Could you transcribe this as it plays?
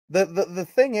the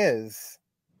thing is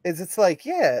it's like,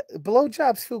 yeah,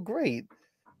 blowjobs feel great,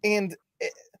 and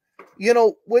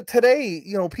with today,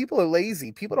 people are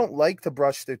lazy. People don't like to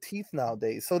brush their teeth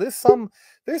nowadays. So there's some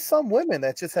women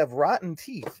that just have rotten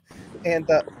teeth, and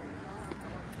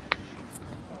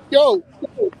Yo,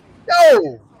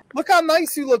 look how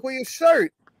nice you look with your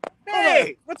shirt.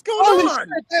 Hey, what's going Holy on?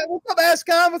 shit, what's up,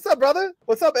 Ashcon? What's up, brother?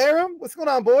 What's up, Aram? What's going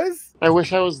on, boys? I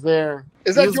wish I was there.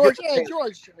 is that Neil's George? good. Hey,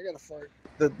 George, I got a fart.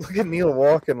 Look at Neil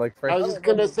walking like Frank. I was just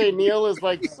gonna say Neil is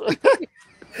like.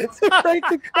 It's Frank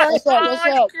the Crack. What's up? What's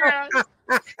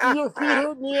up? Your feet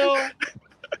hurt, Neil.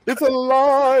 It's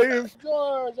alive.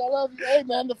 George, I love you. Hey,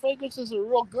 man, the fragrances are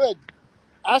real good.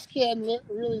 Ashcan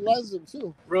really loves them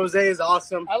too. Rose is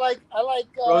awesome. I like.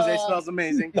 Rose smells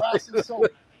amazing. Brass and soap.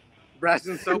 Brass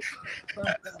and soap.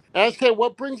 Ashkan,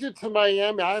 what brings you to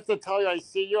Miami? I have to tell you, I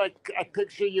see you. I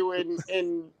picture you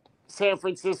in San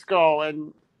Francisco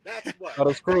and That's what.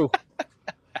 Cuddles crew.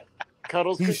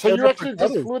 Cuddles. He So showed you up actually for just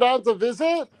Cuddles. flew down to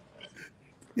visit?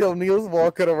 Yo, Neil's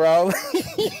walking around.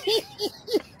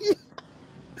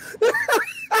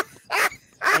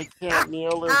 I can't.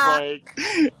 Neil is like.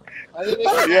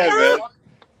 Yeah, man.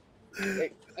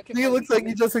 Hey, Neil looks like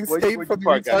he just escaped where'd from you the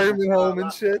park at? retirement home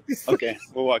and shit. Okay,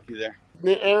 we'll walk you there.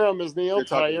 Aram, is Neil You're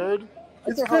talking. tired?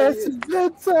 It's past his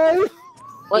bedtime.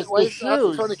 Why It's you the have to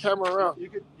shoes. turn the camera around? You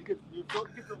could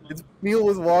Neil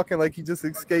was walking like he just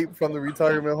escaped from the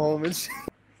retirement home and shit.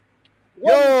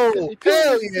 One Yo, Mississippi, two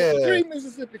hell Mississippi, yeah. 3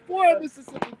 Mississippi, 4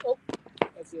 Mississippi. Oh,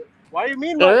 that's it. Why you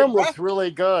mean Aram looks really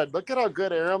good. Look at how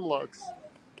good Aram looks.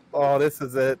 Oh, this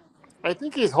is it. I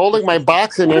think he's holding my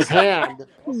box in his hand.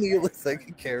 Neil looks like a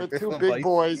The character. two from big Vice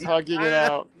boys City. hugging it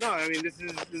out. No, I mean this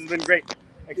has been great.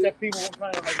 Except people will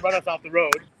try to run us off the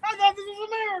road. I thought this was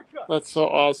America. That's so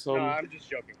awesome. No, I'm just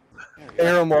joking.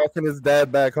 Aram walking his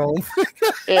dad back home.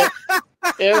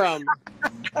 Aram.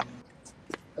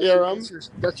 Aram.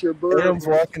 That's your bird. Aram's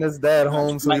walking his dad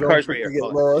home so My he car's don't right here. get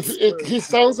Hold lost. He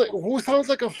sounds like who sounds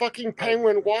like a fucking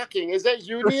penguin walking? Is that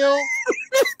you, Neil?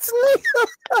 It's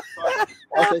Neil.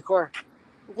 Okay, car.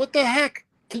 What the heck?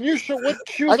 Can you show what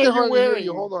shoes I are can you hardly hear wearing?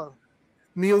 you. Hold on.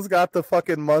 Neil's got the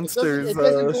fucking monsters It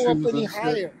doesn't go shoes up and any shit.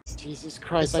 higher. Jesus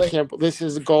Christ! It's I can't. This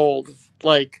is gold.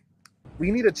 Like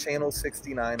We need a channel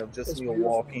 69 of just It's Neil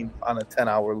beautiful. walking on a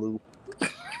 10-hour loop.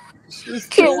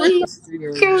 can we?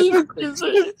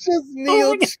 It's just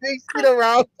Neil chasing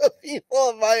around the people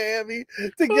in Miami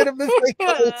to get him to say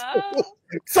Cole's crew.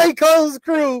 Say Cole's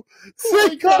crew.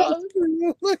 Say Cole's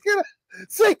crew. Look at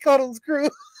it. Say Cuddles crew.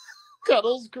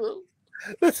 Cuddles crew.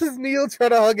 This is Neil trying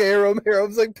to hug Aram.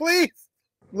 Aram's like, please.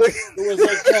 Look. It was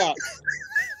like that.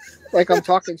 Like I'm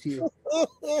talking to you.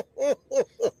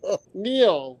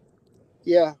 Neil,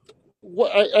 Yeah.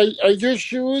 what are your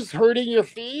shoes hurting your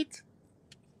feet?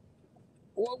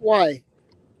 Why?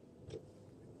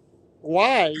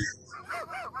 Why?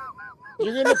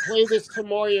 You're gonna play this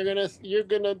tomorrow. You're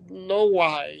gonna know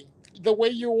why. The way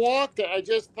you walked, I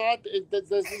just thought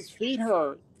does his feet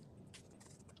hurt?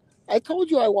 I told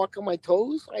you I walk on my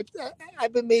toes.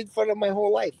 I've been made fun of my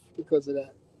whole life because of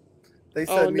that. They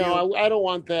said Oh Neil, no, I don't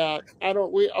want that. I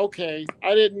don't. Okay,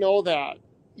 I didn't know that.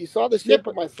 You saw the Yeah, shape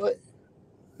of my foot.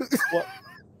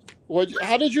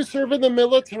 How did you serve in the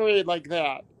military like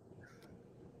that?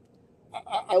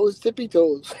 I was tippy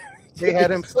toes. they had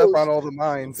him step on all the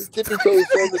mines. Tippy toes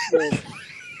serviceman.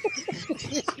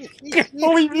 Can't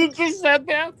believe you just said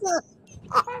that.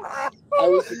 I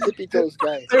was the tippy toes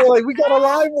guy. They were like, we got a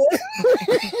live one.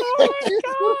 Oh my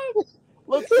god!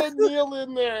 Let's send Neil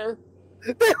in there.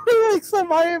 They were like, so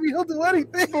Miami, he'll do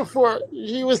anything. Before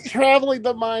he was traveling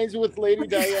the mines with Lady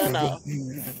Diana.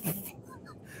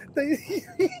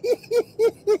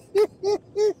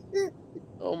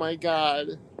 Oh my god.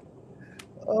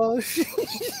 Oh shit.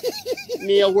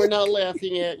 Neil, we're not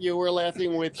laughing at you, we're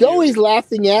laughing with you. Joey's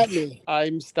laughing at me.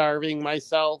 I'm starving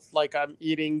myself, like I'm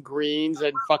eating greens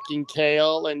and fucking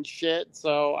kale and shit,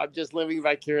 so I'm just living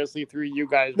vicariously through you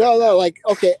guys. No, like,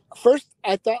 okay, first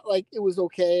I thought, like, it was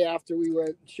okay after we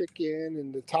went chicken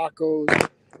and the tacos.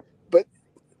 But,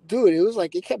 dude, it was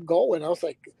like, it kept going. I was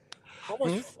like, how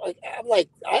much, like, I'm like,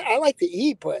 I like to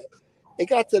eat, but it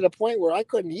got to the point where I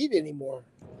couldn't eat anymore.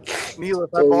 Neil, if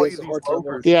I So bought it's you a these hard time.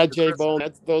 loafers, Yeah, for J Christmas-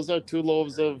 Bone, those are 2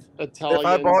 loaves of Italian if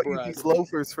I bought you bread. these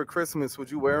loafers for Christmas,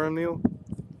 would you wear them, Neil?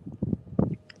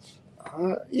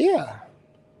 Yeah.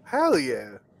 Hell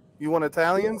yeah. You want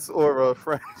Italians or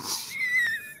French?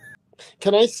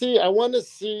 Can I see? I want to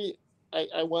see.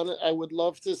 I would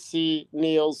love to see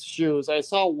Neil's shoes. I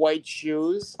saw white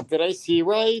shoes. Did I see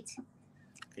right?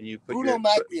 Can you put Bruno your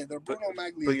Maglia. They're Bruno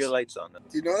Maglia. put your lights on them?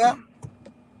 Do you know that?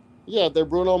 Yeah, they're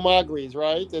Bruno Magri's,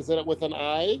 right? Is it with an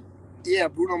I? Yeah,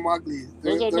 Bruno Magli.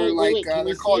 Those are They're nice. like Wait, can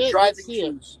we they're see called it? Let's driving see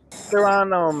it. shoes. They're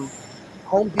on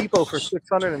Home Depot for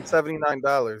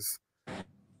 $679.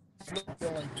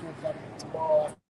 They're like $2 tomorrow.